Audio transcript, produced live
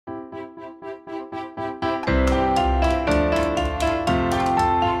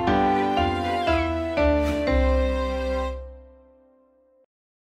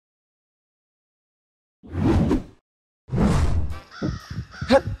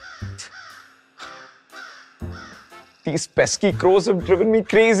These pesky crows have driven me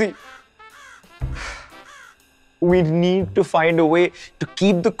crazy. We need to find a way to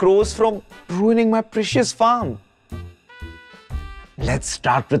keep the crows from ruining my precious farm. Let's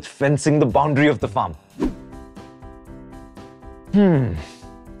start with fencing the boundary of the farm.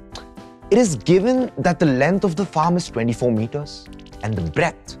 It is given that the length of the farm is 24 meters and the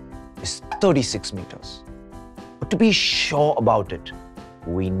breadth is 36 meters. But to be sure about it,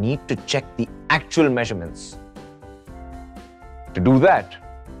 we need to check the actual measurements. To do that,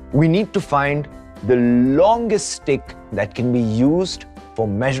 we need to find the longest stick that can be used for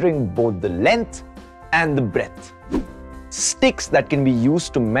measuring both the length and the breadth. Sticks that can be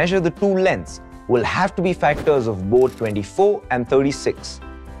used to measure the two lengths will have to be factors of both 24 and 36.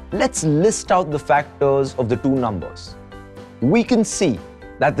 Let's list out the factors of the two numbers. We can see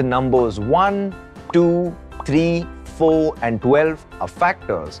that the numbers 1, 2, 3, 4 and 12 are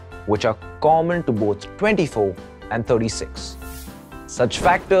factors which are common to both 24 and 36. Such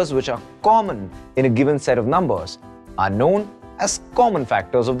factors which are common in a given set of numbers are known as common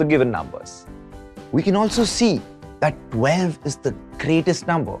factors of the given numbers. We can also see that 12 is the greatest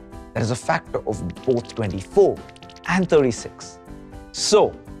number that is a factor of both 24 and 36.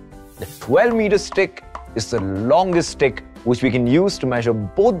 So, the 12-meter stick is the longest stick which we can use to measure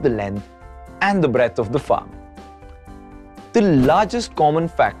both the length and the breadth of the farm. The largest common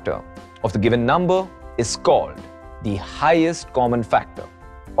factor of the given number is called the highest common factor,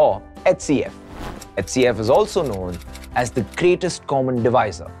 or HCF. HCF is also known as the greatest common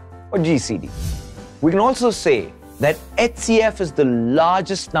divisor, or GCD. We can also say that HCF is the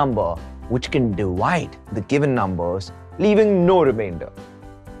largest number which can divide the given numbers, leaving no remainder.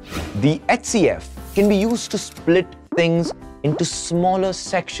 The HCF can be used to split things into smaller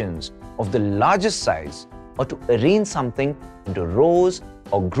sections of the largest size or to arrange something into rows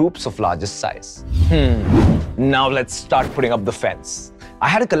or groups of largest size. Now let's start putting up the fence. I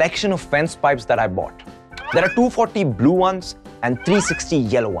had a collection of fence pipes that I bought. There are 240 blue ones and 360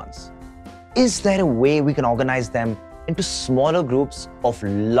 yellow ones. Is there a way we can organize them into smaller groups of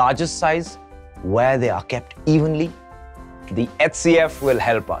largest size where they are kept evenly? The HCF will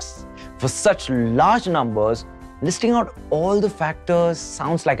help us. For such large numbers, listing out all the factors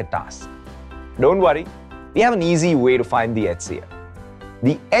sounds like a task. Don't worry, we have an easy way to find the HCF.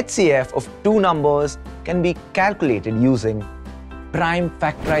 The HCF of two numbers can be calculated using prime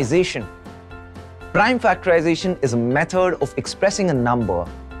factorization. Prime factorization is a method of expressing a number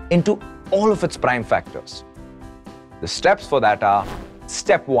into all of its prime factors. The steps for that are: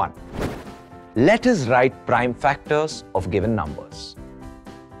 Step 1. Let us write prime factors of given numbers.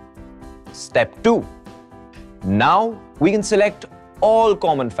 Step 2. Now we can select all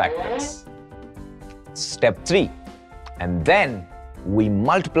common factors. Step 3. And then we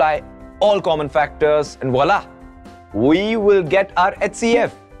multiply all common factors and voila! We will get our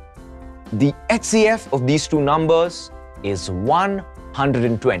HCF. The HCF of these two numbers is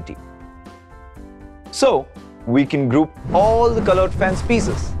 120. So, we can group all the colored fence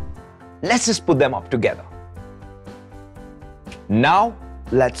pieces. Let's just put them up together. Now,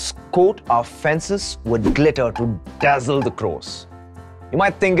 let's coat our fences with glitter to dazzle the crows. You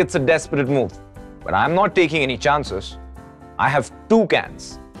might think it's a desperate move, but I'm not taking any chances. I have two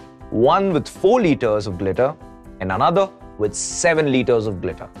cans, one with 4 liters of glitter and another with 7 liters of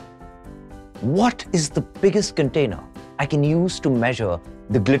glitter. What is the biggest container I can use to measure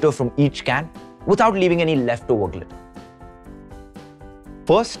the glitter from each can without leaving any leftover glitter?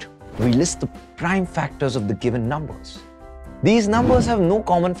 First, we list the prime factors of the given numbers. These numbers have no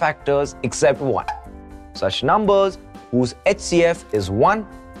common factors except 1. Such numbers whose HCF is 1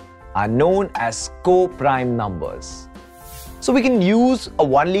 are known as co-prime numbers. So we can use a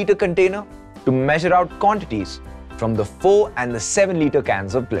 1-liter container to measure out quantities from the 4 and the 7-liter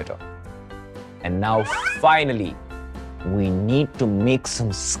cans of glitter. And now finally, we need to make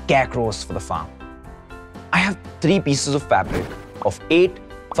some scarecrows for the farm. I have 3 pieces of fabric of 8,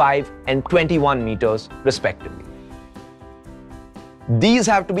 5 and 21 meters respectively. These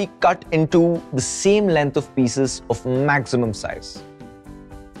have to be cut into the same length of pieces of maximum size.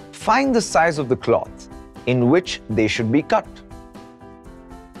 Find the size of the cloth in which they should be cut.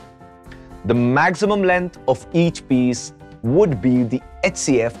 The maximum length of each piece would be the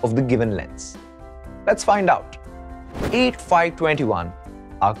HCF of the given lengths. Let's find out. 8, 5, 21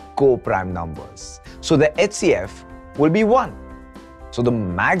 are co-prime numbers, so the HCF will be 1. So the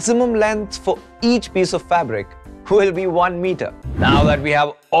maximum length for each piece of fabric will be 1 meter. Now that we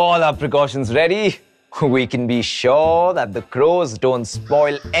have all our precautions ready, we can be sure that the crows don't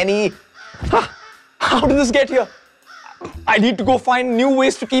spoil any... How did this get here? I need to go find new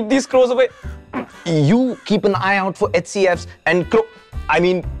ways to keep these crows away. You keep an eye out for HCFs and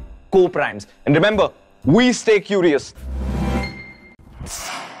co-primes. And remember, we stay curious.